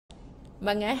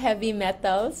mga heavy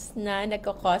metals na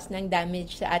nagkakos ng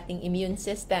damage sa ating immune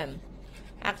system.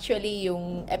 Actually,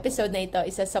 yung episode na ito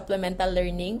is a supplemental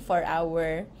learning for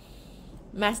our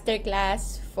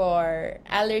masterclass for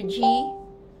allergy,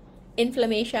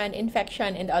 inflammation,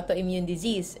 infection, and autoimmune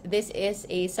disease. This is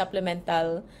a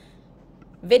supplemental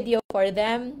video for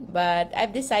them, but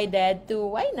I've decided to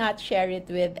why not share it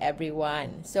with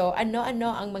everyone. So,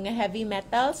 ano-ano ang mga heavy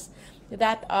metals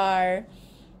that are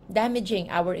damaging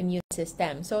our immune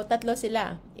system? So, tatlo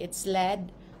sila. It's lead,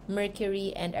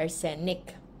 mercury, and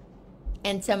arsenic.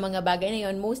 And sa mga bagay na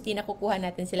yun, mostly nakukuha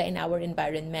natin sila in our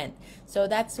environment. So,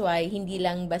 that's why hindi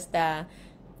lang basta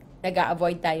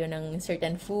nag-a-avoid tayo ng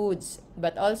certain foods,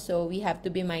 but also we have to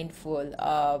be mindful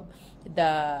of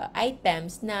the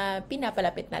items na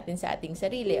pinapalapit natin sa ating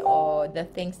sarili o the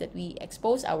things that we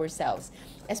expose ourselves,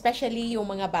 especially yung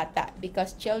mga bata,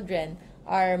 because children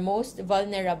are most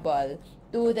vulnerable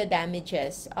to the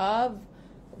damages of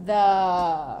the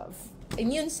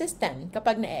immune system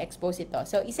kapag na-expose ito.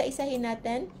 So, isa-isahin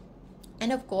natin. And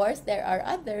of course, there are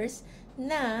others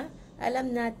na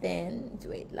alam natin,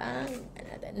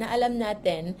 na alam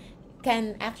natin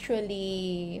can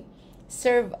actually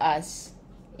serve us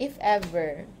if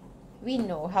ever we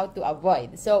know how to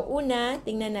avoid. So, una,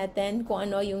 tingnan natin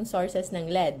kung ano yung sources ng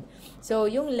lead. So,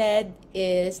 yung lead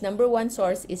is, number one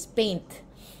source is paint.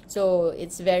 So,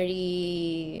 it's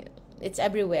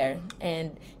everywhere,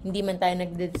 and hindi man tayo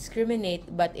nag-discriminate,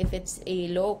 but if it's a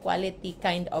low quality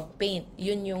kind of paint,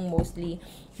 yun yung mostly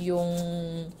yung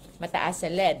mataas sa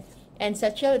lead. And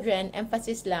sa children,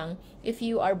 emphasis lang, if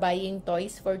you are buying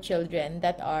toys for children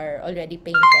that are already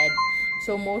painted,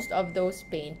 so most of those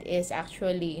paint is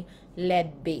actually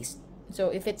lead based.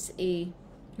 So if it's a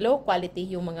low quality,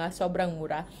 yung mga sobrang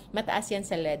mura, mataas yan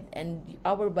sa lead, and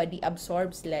our body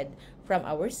absorbs lead from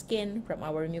our skin, from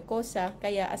our mucosa,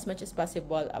 kaya as much as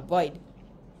possible, avoid.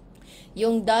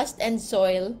 Yung dust and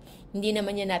soil, hindi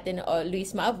naman yan natin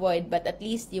always ma-avoid, but at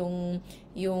least yung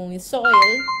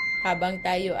soil, habang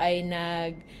tayo ay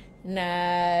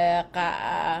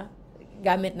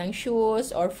gamit ng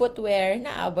shoes or footwear,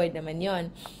 na-avoid naman yon.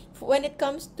 When it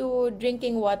comes to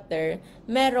drinking water,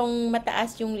 merong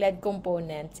mataas yung lead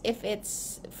components if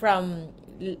it's from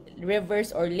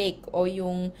rivers or lake o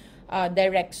yung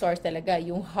direct source talaga,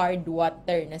 yung hard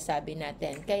water na sabi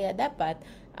natin. Kaya dapat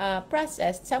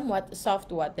processed, somewhat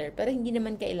soft water, pero hindi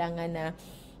naman kailangan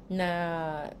na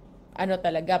ano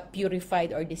talaga,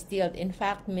 purified or distilled. In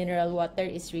fact, mineral water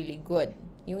is really good.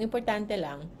 Yung importante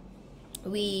lang,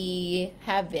 we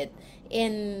have it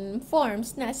in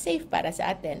forms na safe para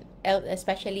sa atin,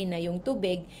 especially na yung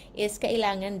tubig is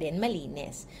kailangan din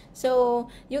malinis. So,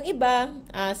 yung iba,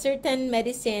 certain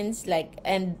medicines like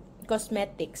and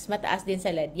cosmetics, mataas din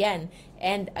sa lead yan.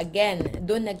 And again,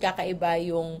 doon nagkakaiba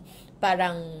yung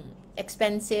parang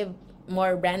expensive,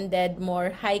 more branded,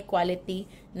 more high quality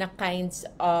na kinds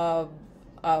of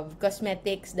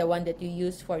cosmetics, the one that you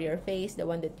use for your face, the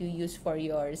one that you use for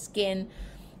your skin,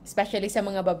 especially sa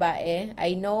mga babae.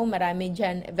 I know marami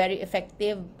dyan very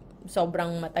effective,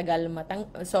 sobrang matagal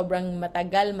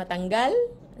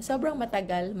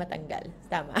matanggal,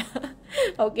 tama.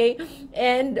 Okay?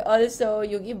 And also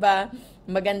yung iba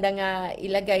maganda nga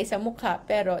ilagay sa mukha,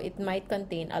 pero it might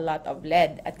contain a lot of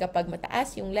lead, at kapag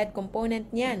mataas yung lead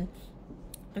component niyan,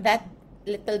 that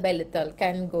little by little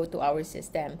can go to our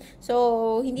system.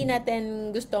 So, hindi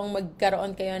natin gustong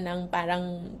magkaroon kayo ng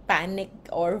parang panic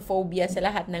or phobia sa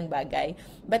lahat ng bagay.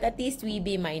 But at least we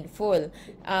be mindful.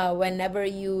 Whenever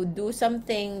you do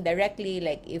something directly,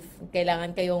 like if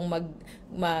kailangan kayong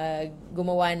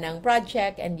gumawa ng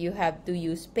project and you have to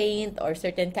use paint or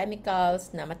certain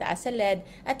chemicals na mataas sa lead,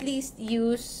 at least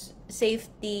use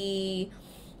safety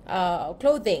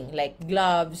clothing like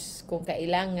gloves kung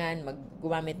kailangan,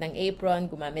 gumamit ng apron,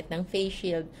 gumamit ng face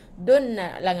shield. Doon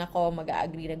na lang ako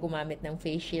mag-agree na gumamit ng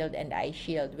face shield and eye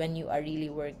shield when you are really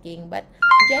working. But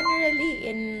generally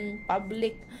in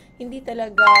public, hindi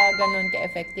talaga ganun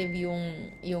ka-effective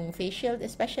yung face shield,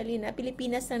 especially na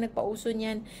Pilipinas na nagpauso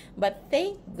niyan. But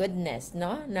thank goodness,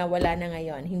 no, na wala na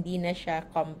ngayon, hindi na siya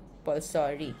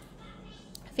compulsory.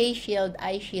 Face shield,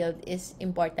 eye shield is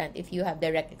important if you have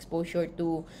direct exposure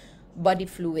to body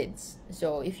fluids.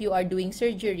 So, if you are doing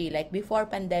surgery, like before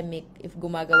pandemic, if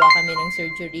gumagawa kami ng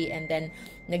surgery and then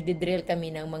nagdidrill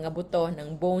kami ng mga buto,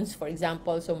 ng bones, for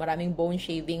example, so maraming bone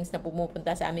shavings na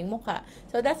pumupunta sa aming mukha.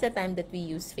 So, that's the time that we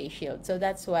use face shield. So,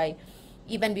 that's why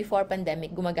even before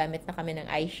pandemic, gumagamit na kami ng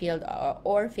eye shield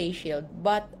or face shield,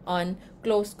 but on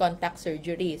close contact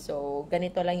surgery. So,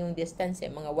 ganito lang yung distance,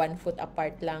 mga 1 foot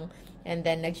apart lang. And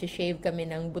then, nagsishave kami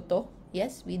ng buto.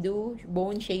 Yes, we do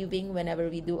bone shaving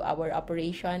whenever we do our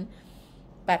operation.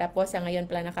 Para po sa ngayon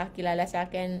pala nakakilala sa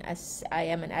akin, as I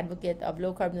am an advocate of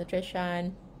low carb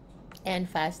nutrition and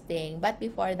fasting. But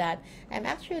before that, I'm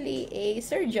actually a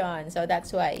surgeon. So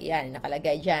that's why, yan,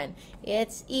 nakalagay dyan.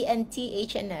 It's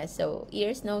ENTHNS. So,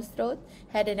 ears, nose, throat,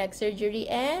 head and neck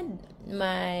surgery, and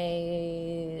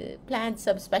my planned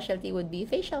subspecialty would be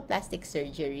facial plastic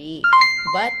surgery.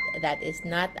 But that is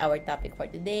not our topic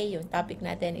for today. Yung topic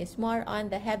natin is more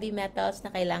on the heavy metals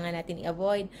na kailangan natin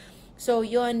i-avoid. So,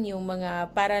 yon yung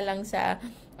mga para lang sa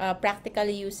practical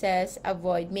uses,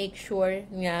 avoid, make sure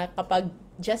nga kapag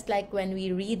just like when we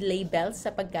read labels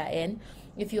sa pagkain,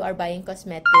 if you are buying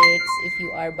cosmetics, if you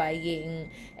are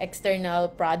buying external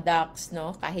products,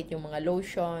 no, kahit yung mga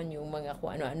lotion, yung mga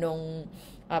kung ano-anong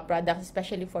products,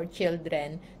 especially for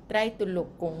children, try to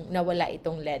look kung nawala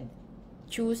itong lead.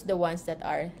 Choose the ones that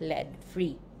are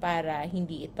lead-free para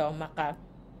hindi ito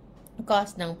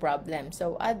cause ng problem.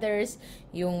 So, others,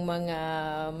 yung mga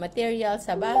material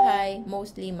sa bahay,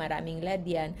 mostly maraming lead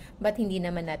yan, but hindi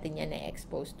naman natin yan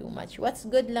na-expose too much. What's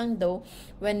good lang though,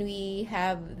 when we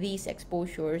have these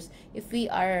exposures, if we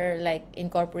are like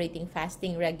incorporating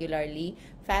fasting regularly,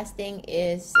 fasting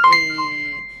is a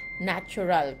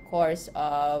natural course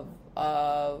of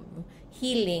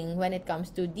healing when it comes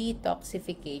to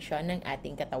detoxification ng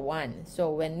ating katawan.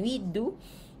 So, when we do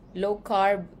low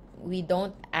carb, we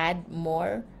don't add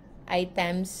more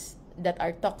items that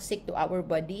are toxic to our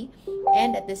body,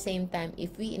 and at the same time,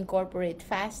 if we incorporate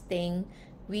fasting,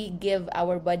 we give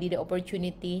our body the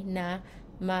opportunity na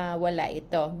mawala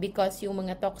ito, because yung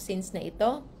mga toxins na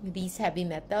ito, these heavy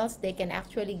metals, they can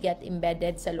actually get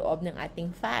embedded sa loob ng ating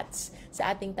fats,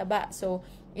 sa ating taba. So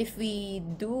if we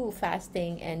do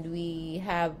fasting and we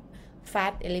have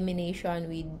fat elimination,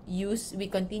 we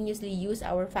continuously use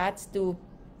our fats to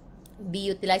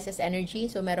be utilized as energy.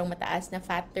 So, merong mataas na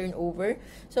fat turnover.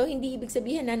 So, hindi ibig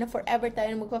sabihin na forever tayo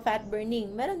magpa-fat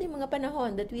burning. Meron din mga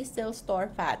panahon that we still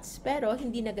store fats, pero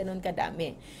hindi na ganun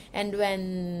kadami. And when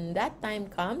that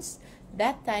time comes,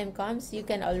 you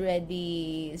can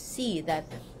already see that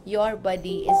your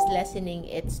body is lessening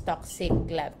its toxin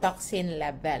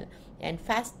level. And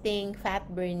fasting, fat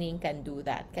burning can do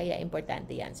that. Kaya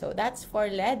importante yan. So, that's for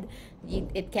lead.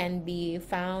 It can be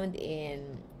found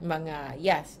in mga,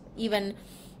 even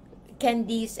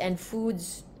candies and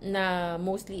foods na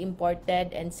mostly imported.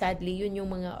 And sadly, yun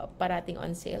yung mga parating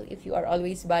on sale. If you are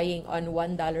always buying on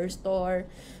 $1 store,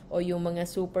 o yung mga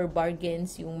super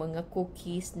bargains, yung mga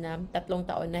cookies na 3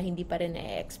 taon na hindi pa rin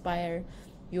na-expire,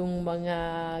 yung mga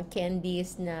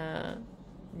candies na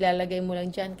lalagay mo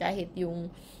lang dyan kahit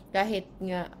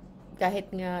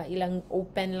nga ilang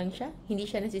open lang siya, hindi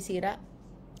siya nasisira.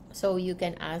 So, you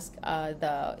can ask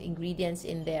the ingredients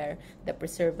in there, the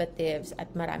preservatives,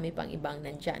 at marami pang ibang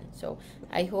nandyan. So,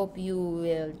 I hope you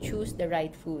will choose the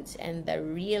right foods. And the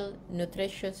real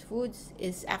nutritious foods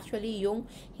is actually yung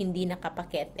hindi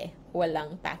nakapakete,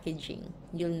 walang packaging.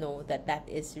 You'll know that that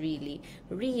is really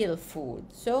real food.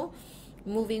 So,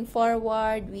 moving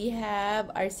forward, we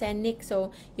have arsenic.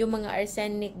 So, yung mga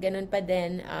arsenic, ganun pa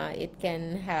din, it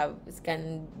can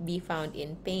be found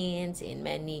in paints, in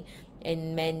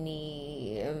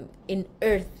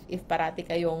earth, if parati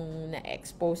kayong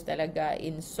na-expose talaga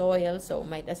in soil. So,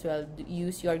 might as well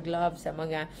use your gloves sa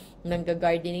mga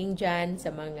nangga-gardening dyan,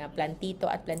 sa mga plantito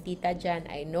at plantita dyan.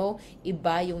 I know,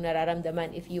 iba yung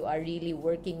nararamdaman if you are really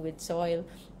working with soil,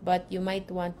 but you might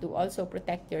want to also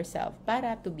protect yourself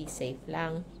para to be safe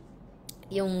lang.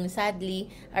 Yung sadly,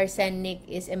 arsenic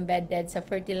is embedded sa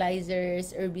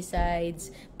fertilizers, herbicides,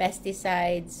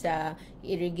 pesticides, sa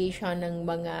irrigation ng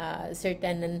mga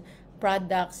certain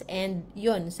products, and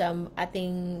yun, sa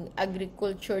ating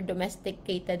agriculture,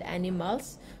 domesticated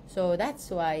animals. So,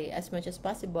 that's why, as much as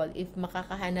possible, if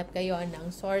makakahanap kayo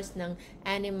ng source ng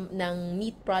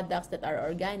meat products that are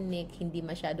organic, hindi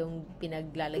masyadong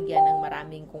pinaglalagyan ng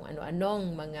maraming kung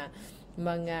ano-anong mga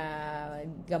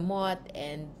gamot,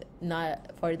 and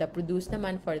not for the produce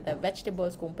naman, for the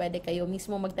vegetables, kung pwede kayo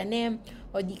mismo magtanim,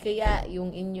 o di kaya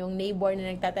yung inyong neighbor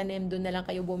na nagtatanim, doon na lang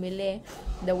kayo bumili,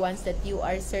 the ones that you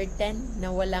are certain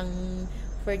na walang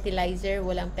fertilizer,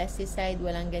 walang pesticide,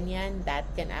 walang ganyan, that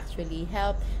can actually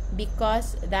help,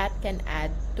 because that can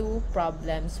add to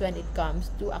problems when it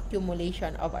comes to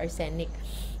accumulation of arsenic.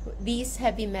 These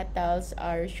heavy metals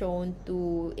are shown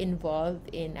to involve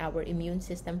in our immune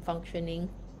system functioning,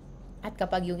 at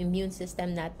kapag yung immune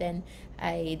system natin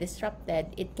ay disrupted,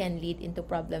 it can lead into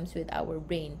problems with our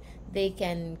brain. they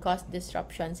can cause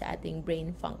disruption sa ating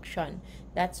brain function.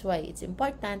 That's why it's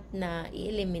important na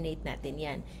i-eliminate natin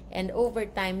yan. And over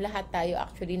time, lahat tayo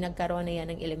actually nagkaroon na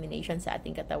yan ng elimination sa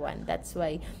ating katawan. That's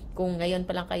why, kung ngayon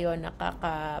pa lang kayo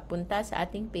nakakapunta sa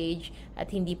ating page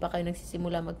at hindi pa kayo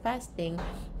nagsisimula mag-fasting,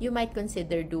 you might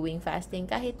consider doing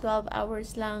fasting. Kahit 12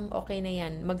 hours lang, okay na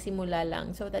yan. Magsimula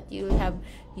lang so that you have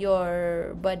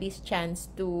your body's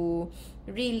chance to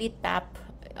really tap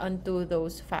onto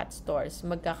those fat stores.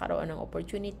 Magkakaroon ng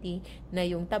opportunity na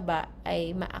yung taba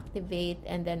ay ma-activate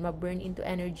and then ma-burn into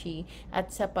energy,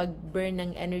 at sa pag-burn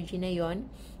ng energy na yon,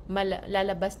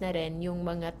 lalabas na rin yung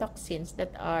mga toxins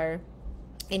that are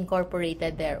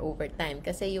incorporated there over time.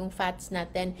 Kasi yung fats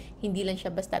natin, hindi lang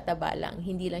siya basta taba lang.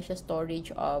 Hindi lang siya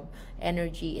storage of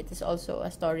energy. It is also a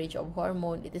storage of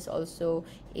hormone. It is also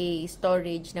a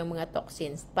storage ng mga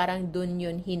toxins. Parang dun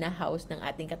yun hinahouse ng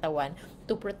ating katawan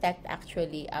to protect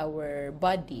actually our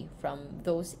body from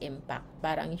those impact.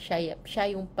 Parang siya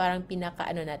yung parang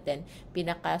pinaka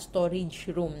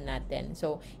storage room natin.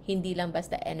 So, hindi lang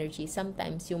basta energy.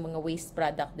 Sometimes yung mga waste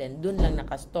product din, dun lang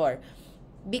nakastore.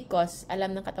 Because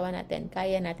alam ng katawan natin,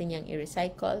 kaya natin yung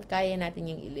i-recycle, kaya natin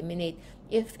yung eliminate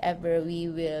if ever we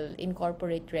will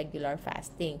incorporate regular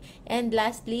fasting. And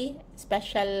lastly,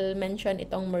 special mention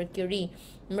itong mercury.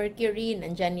 Mercury,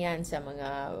 nandyan yan sa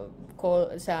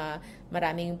sa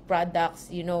maraming products,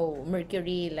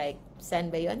 mercury, like, saan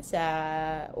ba yun?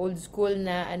 Sa old school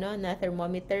na, na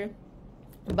thermometer.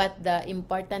 But the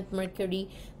important mercury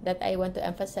that I want to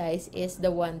emphasize is the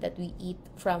one that we eat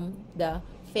from the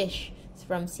fish,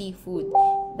 from seafood.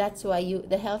 That's why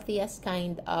the healthiest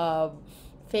kind of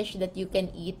fish that you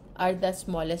can eat are the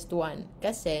smallest one.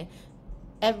 Kasi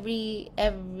every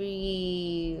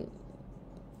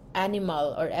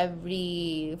animal or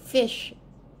every fish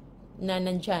na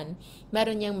nandyan,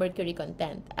 meron niyang mercury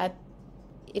content. At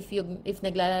if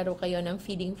naglalaro kayo ng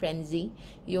feeding frenzy,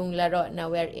 yung laro na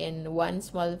wherein one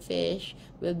small fish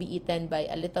will be eaten by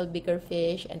a little bigger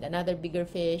fish and another bigger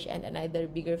fish and another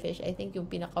bigger fish. I think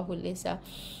yung pinakahuli sa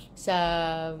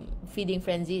feeding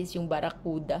frenzy is yung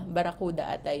barracuda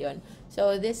ata yun.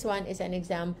 So this one is an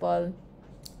example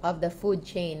of the food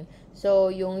chain.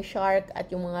 So yung shark at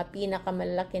yung mga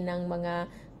pinakamalaki ng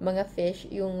mga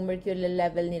fish, yung mercury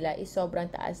level nila is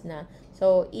sobrang taas na.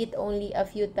 So, eat only a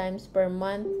few times per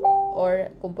month,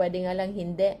 or kung pwede nga lang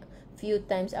hindi, few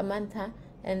times a month, ha?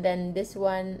 And then, this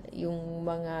one, yung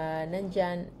mga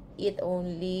nandyan, eat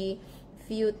only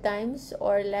few times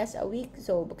or less a week.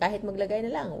 So, kahit maglagay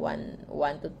na lang, 1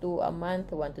 to 2 a month,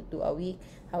 1 to 2 a week.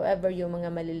 However, yung mga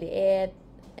maliliit,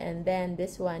 and then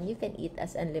this one, you can eat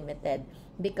as unlimited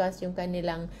because yung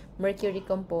kanilang mercury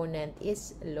component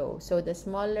is low. So, the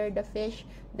smaller the fish,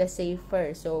 the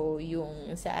safer. So,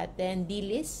 yung sa atin,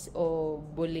 dilis o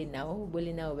bulinaw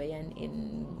ba yan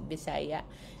in Bisaya?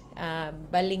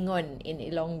 Balingon in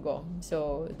Ilonggo.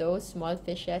 So, those small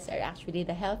fishes are actually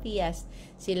the healthiest.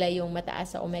 Sila yung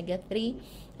mataas sa omega-3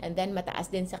 and then mataas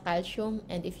din sa calcium.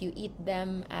 And if you eat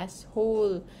them as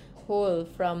whole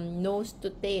from nose to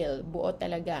tail, buo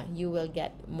talaga, you will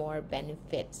get more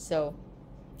benefits. So,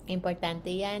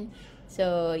 importante yan.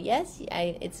 So, yes,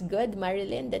 it's good,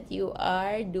 Marilyn, that you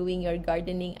are doing your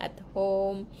gardening at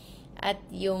home. At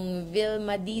yung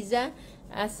Vilma Diza,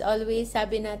 as always,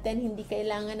 sabi natin, hindi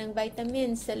kailangan ng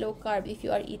vitamins sa low carb if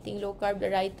you are eating low carb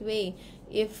the right way.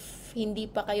 If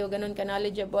hindi pa kayo ganun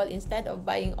ka-knowledgeable, instead of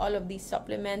buying all of these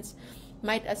supplements,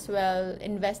 might as well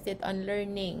invest it on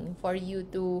learning for you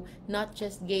to not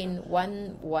just gain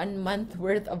one month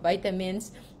worth of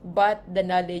vitamins, but the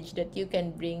knowledge that you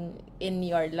can bring in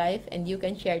your life and you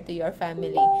can share to your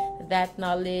family. That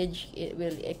knowledge, it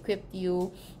will equip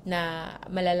you na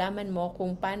malalaman mo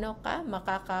kung paano ka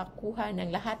makakakuha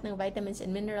ng lahat ng vitamins and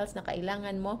minerals na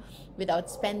kailangan mo without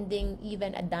spending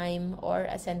even a dime or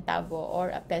a centavo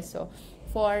or a peso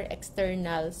for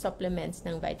external supplements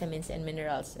ng vitamins and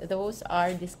minerals. Those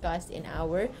are discussed in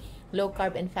our low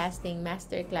carb and fasting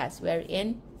masterclass,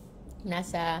 wherein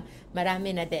nasa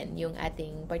marami na din yung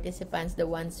ating participants, the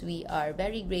ones we are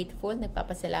very grateful.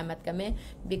 Nagpapasalamat kami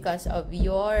because of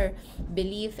your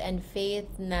belief and faith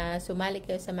na sumali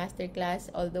kayo sa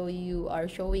masterclass. Although you are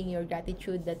showing your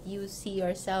gratitude that you see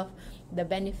yourself the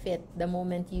benefit the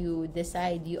moment you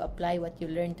decide you apply what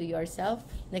you learn to yourself.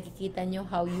 Nakikita nyo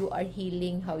how you are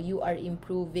healing, how you are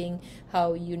improving,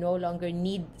 how you no longer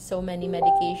need so many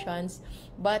medications,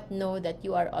 but know that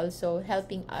you are also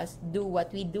helping us do what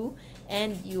we do,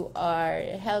 and you are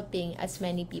helping as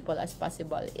many people as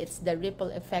possible. It's the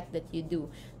ripple effect that you do.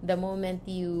 The moment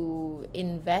you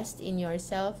invest in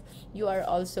yourself, you are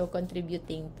also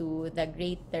contributing to the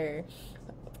greater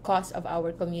cause of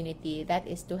our community, that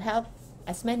is to help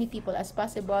as many people as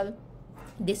possible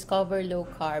discover low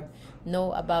carb,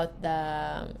 know about the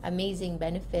amazing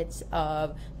benefits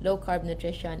of low carb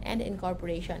nutrition and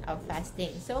incorporation of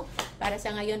fasting. So, para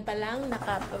sa ngayon pa lang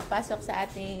nakapasok sa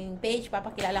ating page,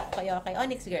 papakilala ko kayo kay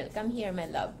Onyx Girl. Come here, my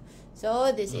love. So,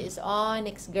 this is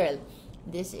Onyx Girl.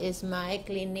 This is my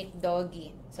clinic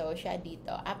doggy. So, siya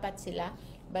dito. 4 sila.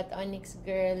 But Onyx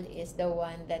Girl is the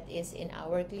one that is in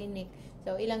our clinic.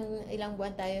 So, ilang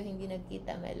buwan tayo hindi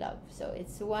nagkita, my love. So,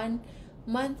 it's 1.5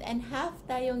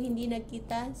 tayong hindi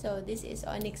nagkita. So, this is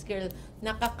Onyx Girl.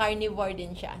 Naka-carnivore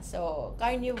din siya. So,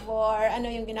 carnivore, ano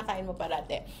yung kinakain mo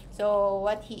parate? So,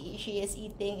 what she is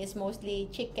eating is mostly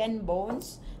chicken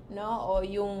bones, no? O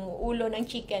yung ulo ng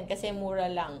chicken kasi mura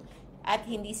lang. At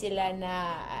hindi sila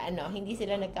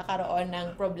nagkakaroon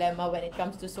ng problema when it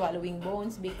comes to swallowing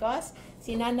bones because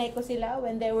sinanay ko sila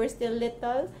when they were still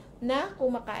little na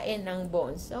kumakain ng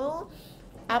bones. So,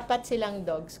 4 silang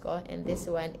dogs ko and this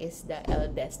one is the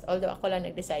eldest. Although ako lang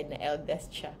nag-decide na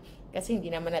eldest siya. Kasi hindi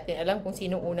naman natin alam kung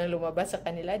sino unang lumabas sa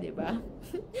kanila, di ba?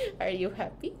 Are you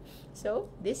happy? So,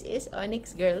 this is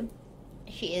Onyx Girl.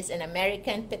 She is an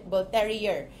American Pit Bull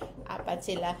Terrier. 4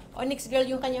 sila. Onyx Girl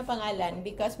yung kanyang pangalan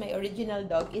because my original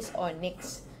dog is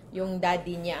Onyx, yung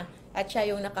daddy niya. At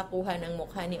siya yung nakakuha ng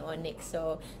mukha ni Onyx.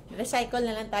 So, recycle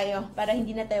na lang tayo para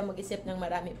hindi na tayo mag-isip ng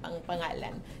marami pang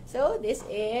pangalan. So, this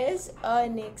is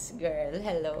Onyx Girl.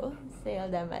 Hello. Say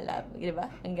all that, my love. Diba?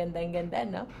 Ang ganda,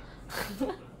 no?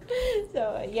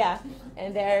 So, yeah.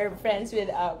 And they're friends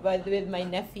with my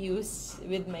nephews.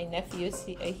 With my nephews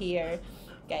here.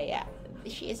 Kaya,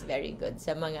 she is very good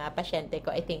sa mga pasyente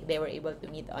ko. I think they were able to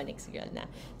meet Onyx Girl na.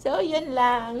 So, yun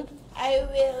lang.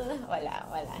 Wala.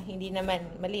 Hindi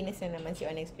naman, malinis na naman si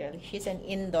Onyx Girl. She's an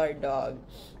indoor dog.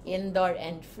 Indoor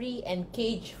and free and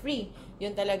cage free.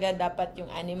 Yun talaga dapat yung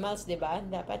animals, di ba?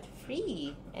 Dapat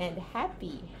free and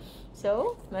happy.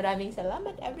 So, maraming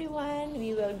salamat everyone.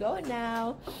 We will go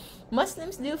now.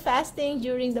 Muslims do fasting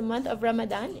during the month of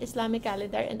Ramadan, Islamic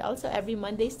calendar, and also every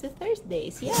Mondays to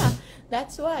Thursdays. Yeah,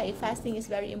 that's why fasting is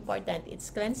very important.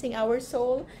 It's cleansing our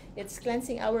soul, it's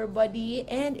cleansing our body,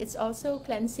 and it's also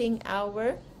cleansing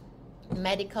our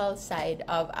medical side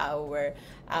of our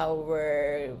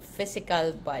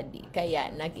physical body. Kaya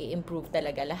nag-i-improve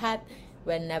talaga lahat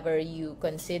whenever you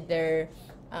consider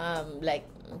like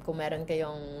kung meron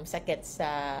kayong sakit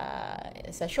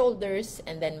sa shoulders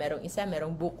and then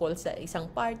merong bukol sa isang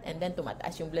part and then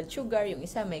tumataas yung blood sugar, yung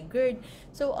isa may GERD.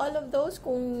 So all of those,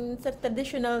 kung sa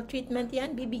traditional treatment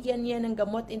yan, bibigyan niya ng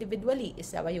gamot individually.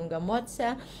 Isa yung gamot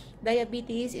sa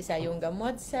diabetes, isa yung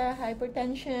gamot sa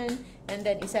hypertension, and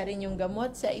then isa rin yung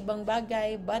gamot sa ibang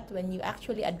bagay. But when you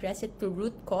actually address it to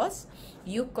root cause,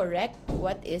 you correct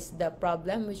what is the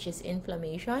problem, which is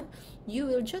inflammation, you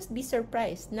will just be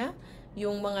surprised na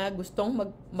yung mga gustong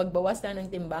magbawas na ng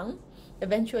timbang,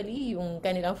 eventually, yung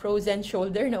kanilang frozen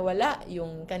shoulder nawala,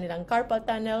 yung kanilang carpal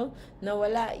tunnel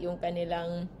nawala, yung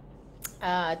kanilang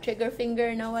trigger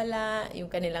finger nawala, yung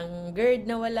kanilang GERD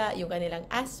nawala, yung kanilang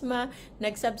asthma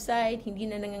nag-subside, hindi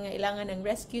na nangangailangan ng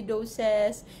rescue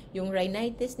doses, yung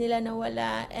rhinitis nila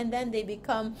nawala, and then they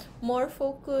become more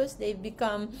focused, they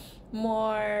become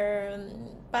more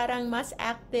parang mas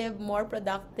active, more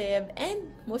productive,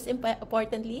 and most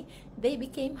importantly, they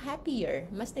became happier.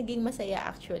 Mas naging masaya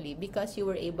actually because you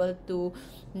were able to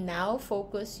now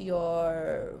focus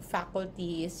your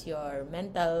faculties, your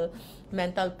mental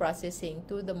processing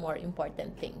to the more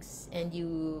important things. And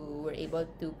you were able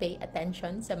to pay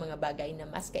attention sa mga bagay na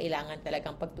mas kailangan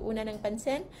talagang pagtuunan ng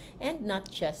pansin and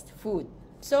not just food.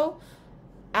 So,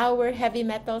 our heavy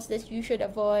metals that you should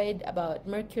avoid about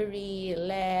mercury,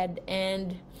 lead,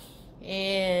 and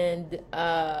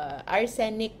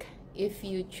arsenic if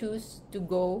you choose to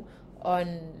go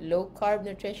on low carb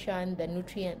nutrition, the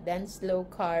nutrient dense low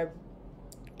carb,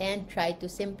 and try to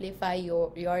simplify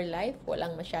your life.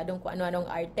 Walang masyadong kung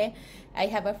ano-anong arte. I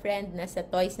have a friend na sa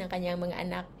toys ng kanyang mga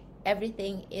anak,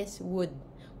 everything is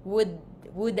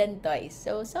wooden toys.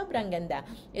 So, sobrang ganda.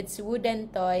 It's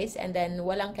wooden toys and then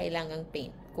walang kailangang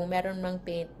paint. Kung meron mang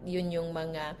paint, yun yung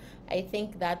mga, I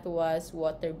think that was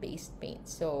water-based paint.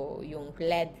 So, yung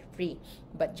lead-free.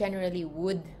 But generally,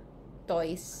 wood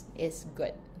toys is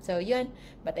good. So, yun.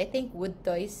 But I think wood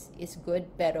toys is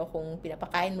good. Pero kung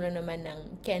pinapakain mo na naman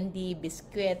ng candy,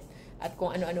 biscuit, at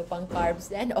kung ano-ano pang carbs,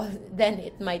 then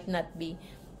it might not be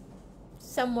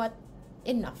somewhat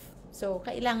enough. So,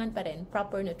 kailangan pa rin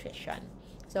proper nutrition.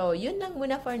 So, yun lang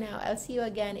muna for now. I'll see you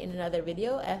again in another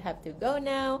video. I'll have to go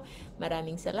now.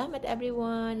 Maraming salamat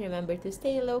everyone. Remember to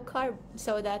stay low carb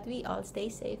so that we all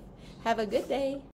stay safe. Have a good day.